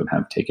his children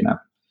have taken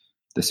up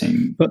the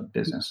same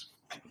business.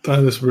 That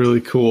is really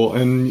cool.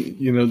 And,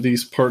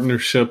 these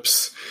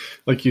partnerships,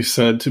 like you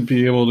said, to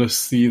be able to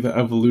see the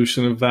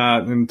evolution of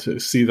that and to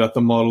see that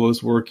the model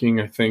is working,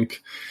 I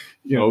think,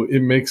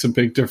 it makes a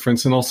big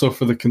difference. And also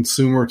for the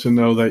consumer to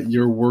know that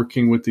you're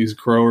working with these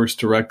growers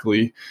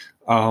directly.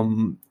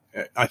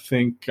 I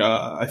think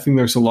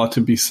there's a lot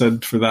to be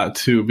said for that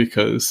too,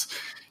 because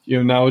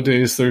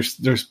nowadays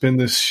there's been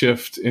this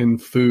shift in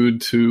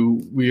food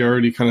to, we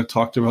already kind of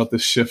talked about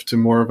this shift to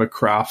more of a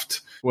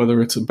craft,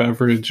 whether it's a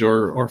beverage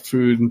or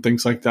food and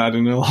things like that.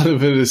 And a lot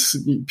of it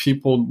is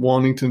people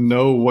wanting to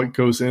know what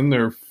goes in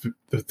there,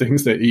 the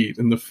things they eat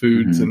and the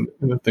foods and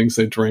the things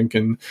they drink.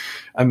 And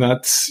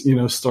that's,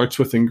 starts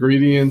with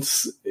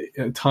ingredients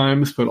at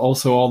times, but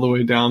also all the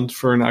way down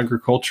for an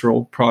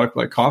agricultural product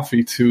like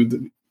coffee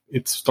to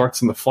it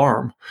starts in the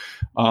farm.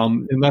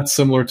 And that's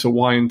similar to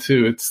wine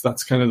too.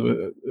 That's kind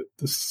of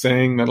the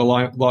saying that a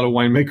lot of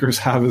winemakers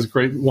have is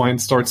great wine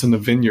starts in the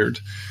vineyard.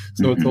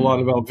 So it's a lot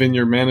about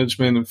vineyard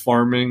management and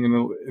farming.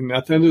 And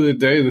at the end of the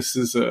day, this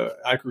is a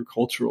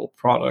agricultural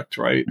product,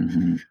 right?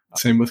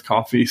 Same with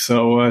coffee.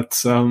 So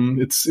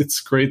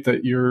it's great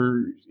that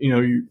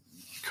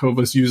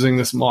Kova's using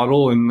this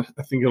model, and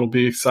I think it'll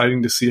be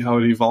exciting to see how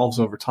it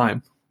evolves over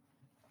time.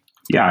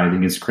 Yeah, I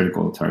think it's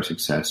critical to our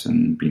success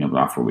and being able to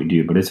offer what we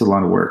do, but it's a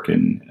lot of work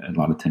and a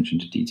lot of attention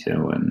to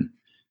detail, and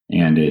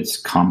it's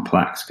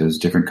complex because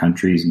different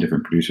countries and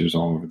different producers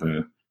all over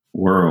the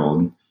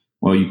world,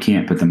 well, you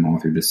can't put them all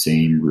through the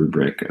same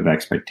rubric of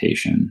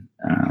expectation.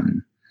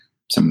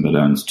 Someone that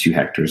owns 2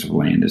 hectares of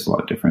land is a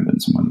lot different than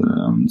someone that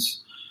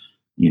owns,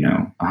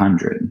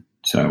 100.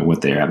 So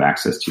what they have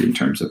access to in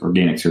terms of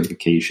organic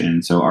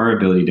certification. So our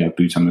ability to have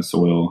boots on the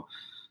soil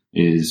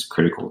is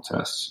critical to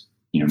us.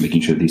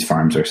 Making sure that these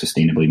farms are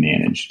sustainably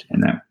managed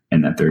and that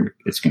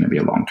it's going to be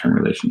a long-term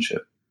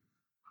relationship.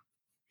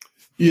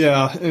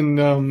 Yeah. And,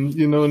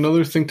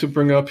 another thing to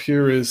bring up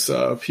here is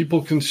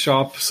people can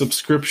shop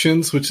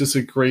subscriptions, which is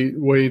a great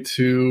way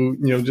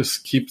to,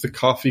 just keep the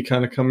coffee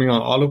kind of coming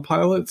on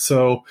autopilot.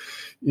 So,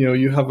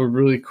 you have a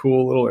really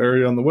cool little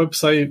area on the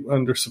website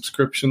under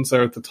subscriptions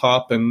there at the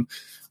top, and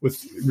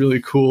with really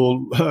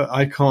cool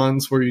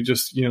icons where you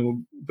just,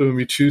 boom,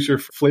 you choose your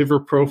flavor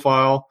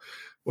profile.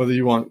 whether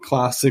you want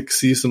classic,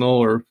 seasonal,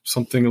 or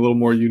something a little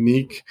more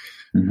unique.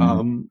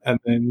 Mm-hmm. And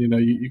then,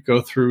 you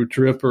go through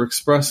drip or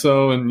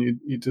espresso, and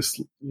you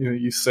just,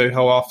 you say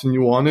how often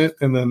you want it,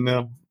 and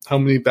then how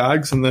many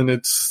bags, and then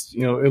it's,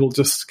 it'll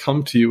just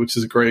come to you, which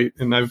is great.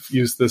 And I've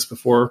used this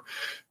before,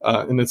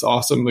 and it's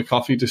awesome. The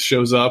coffee just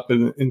shows up,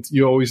 and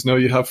you always know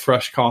you have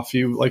fresh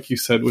coffee, like you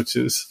said, which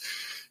is,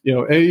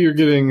 A, you're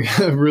getting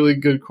really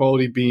good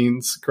quality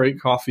beans,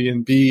 great coffee,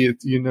 and B,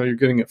 you're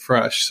getting it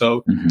fresh.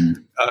 So,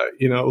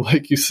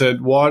 like you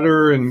said,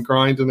 water and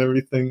grind and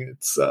everything,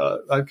 it's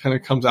that kind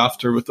of comes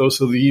after, but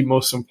those are the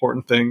most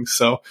important things.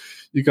 So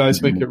you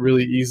guys make it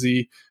really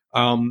easy.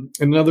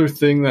 Another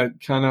thing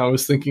that kind of I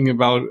was thinking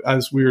about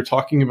as we were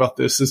talking about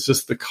this is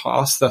just the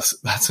cost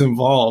that's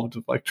involved,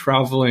 like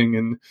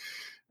traveling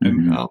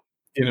and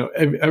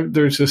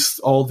there's just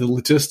all the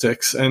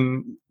logistics.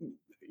 And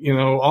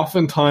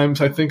oftentimes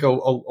I think a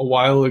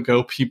while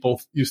ago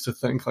people used to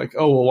think like,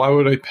 oh, well, why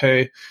would I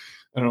pay,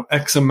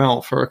 X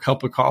amount for a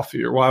cup of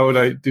coffee, or why would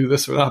I do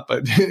this or that?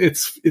 But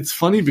it's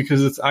funny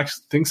because it's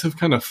actually, things have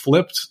kind of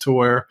flipped to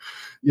where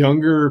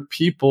younger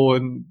people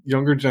and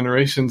younger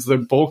generations, the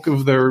bulk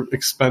of their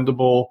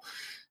disposable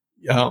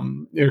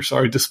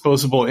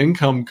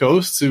income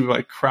goes to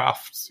like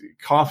craft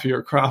coffee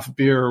or craft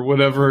beer or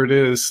whatever it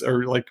is,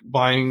 or like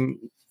buying,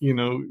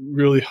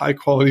 really high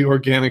quality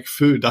organic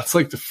food. That's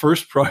like the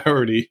first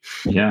priority.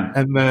 Yeah.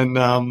 And then,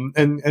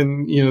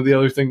 the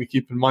other thing to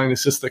keep in mind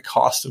is just the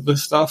cost of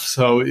this stuff.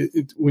 So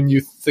when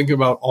you think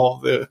about all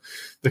the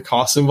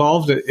costs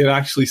involved, it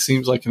actually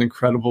seems like an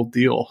incredible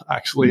deal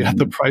actually at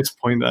the price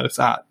point that it's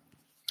at.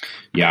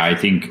 Yeah. I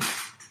think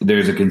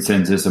there's a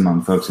consensus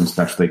among folks in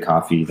specialty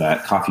coffee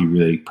that coffee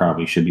really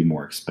probably should be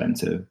more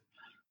expensive.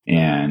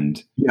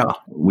 And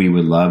we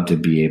would love to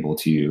be able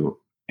to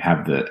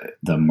have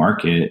the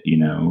market,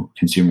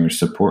 consumers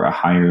support a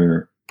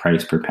higher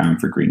price per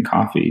pound for green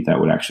coffee that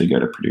would actually go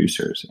to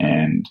producers.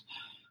 And,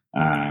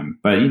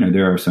 but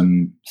there are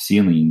some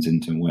ceilings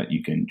into what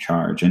you can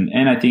charge.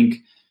 And I think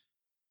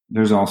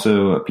there's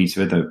also a piece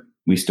of it that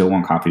we still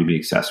want coffee to be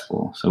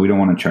accessible. So we don't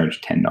want to charge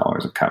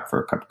 $10 a cup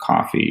for a cup of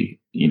coffee,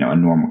 a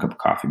normal cup of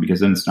coffee, because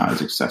then it's not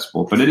as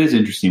accessible. But it is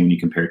interesting when you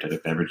compare it to other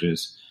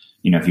beverages.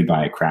 If you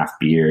buy a craft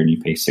beer and you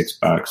pay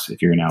 $6,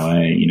 if you're in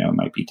LA, it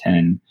might be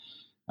 10.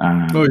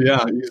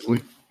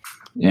 Easily.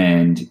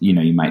 And,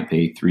 you might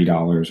pay $3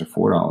 or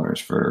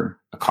 $4 for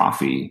a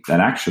coffee that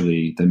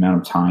actually the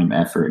amount of time,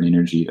 effort, and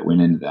energy that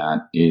went into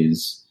that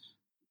is,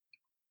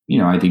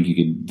 I think you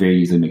could very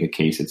easily make a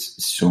case.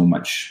 It's so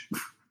much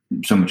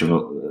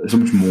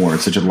more.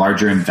 It's such a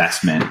larger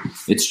investment.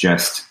 It's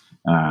just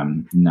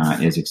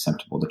not as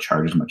acceptable to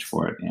charge as much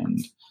for it. And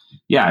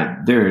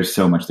there's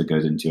so much that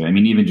goes into it. I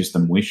mean, even just the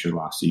moisture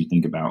loss. So you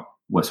think about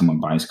what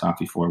someone buys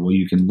coffee for. Well,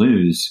 you can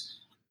lose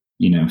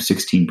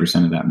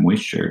 16% of that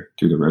moisture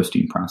through the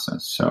roasting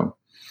process. So,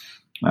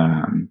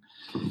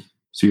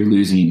 so you're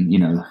losing,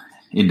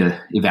 into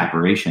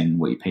evaporation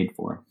what you paid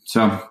for.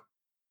 So,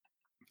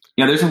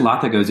 there's a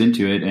lot that goes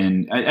into it,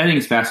 and I think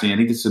it's fascinating. I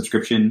think the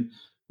subscription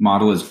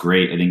model is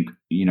great. I think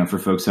for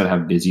folks that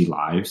have busy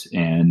lives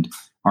and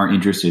aren't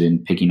interested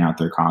in picking out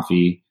their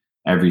coffee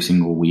every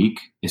single week,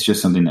 it's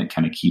just something that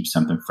kind of keeps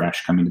something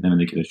fresh coming to them, and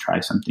they get to try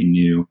something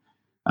new.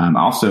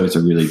 Also, it's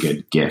a really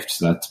good gift.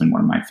 So that's been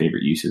one of my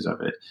favorite uses of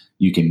it.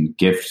 You can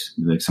gift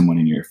like someone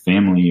in your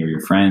family or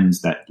your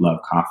friends that love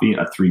coffee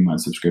a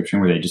 3-month subscription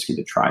where they just get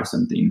to try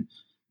something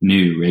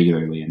new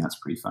regularly. And that's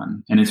pretty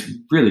fun. And it's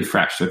really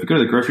fresh. So if you go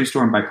to the grocery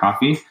store and buy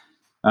coffee,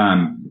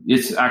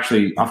 it's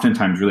actually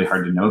oftentimes really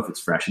hard to know if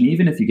it's fresh. And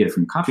even if you get it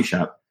from a coffee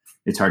shop,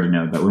 it's hard to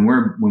know. But when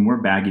we're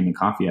bagging the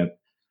coffee up,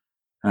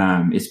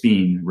 it's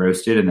being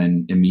roasted and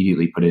then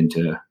immediately put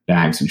into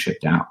bags and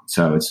shipped out.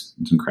 So it's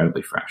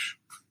incredibly fresh.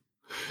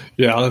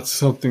 Yeah, that's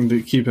something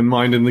to keep in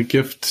mind. And the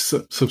gift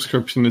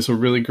subscription is a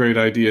really great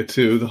idea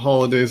too. The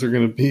holidays are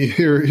going to be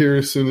here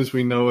as soon as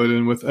we know it.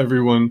 And with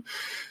everyone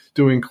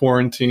doing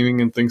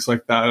quarantining and things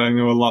like that, I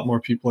know a lot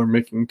more people are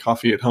making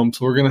coffee at home.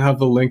 So we're going to have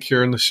the link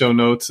here in the show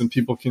notes, and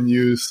people can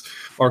use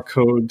our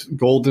code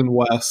Golden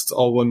West,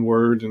 all one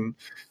word, and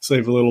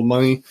save a little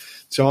money.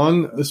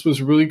 John, this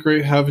was really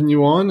great having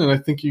you on. And I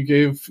think you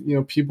gave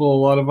people a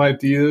lot of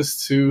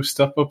ideas to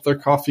step up their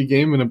coffee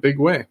game in a big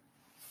way.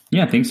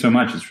 Yeah, thanks so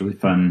much. It's really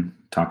fun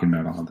talking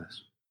about all of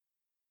this.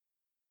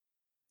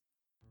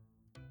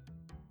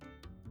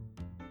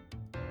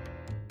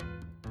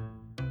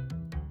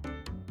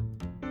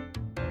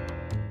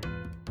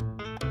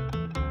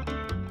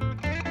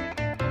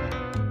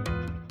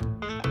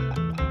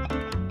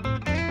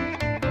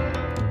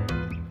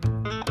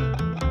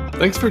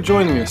 Thanks for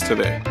joining us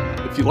today.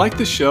 If you like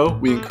the show,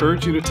 we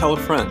encourage you to tell a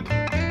friend.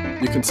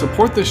 You can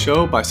support the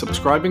show by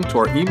subscribing to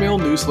our email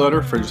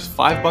newsletter for just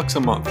 $5 a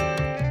month.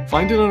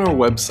 Find it on our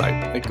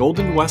website at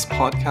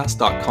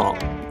goldenwestpodcast.com.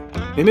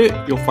 In it,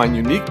 you'll find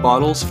unique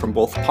bottles from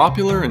both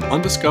popular and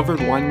undiscovered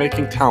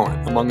winemaking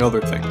talent, among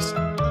other things.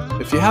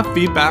 If you have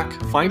feedback,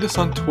 find us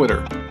on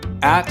Twitter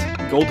at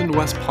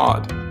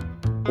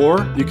GoldenWestPod,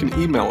 or you can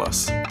email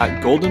us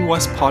at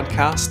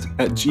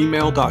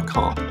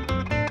goldenwestpodcast@gmail.com.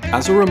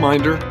 As a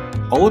reminder,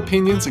 All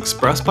opinions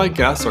expressed by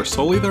guests are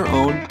solely their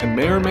own and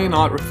may or may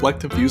not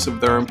reflect the views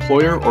of their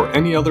employer or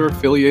any other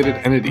affiliated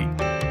entity.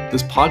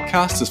 This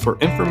podcast is for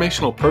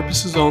informational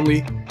purposes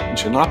only and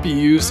should not be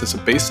used as a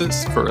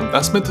basis for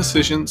investment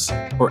decisions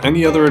or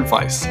any other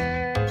advice.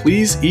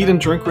 Please eat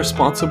and drink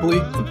responsibly,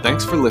 and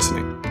thanks for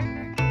listening.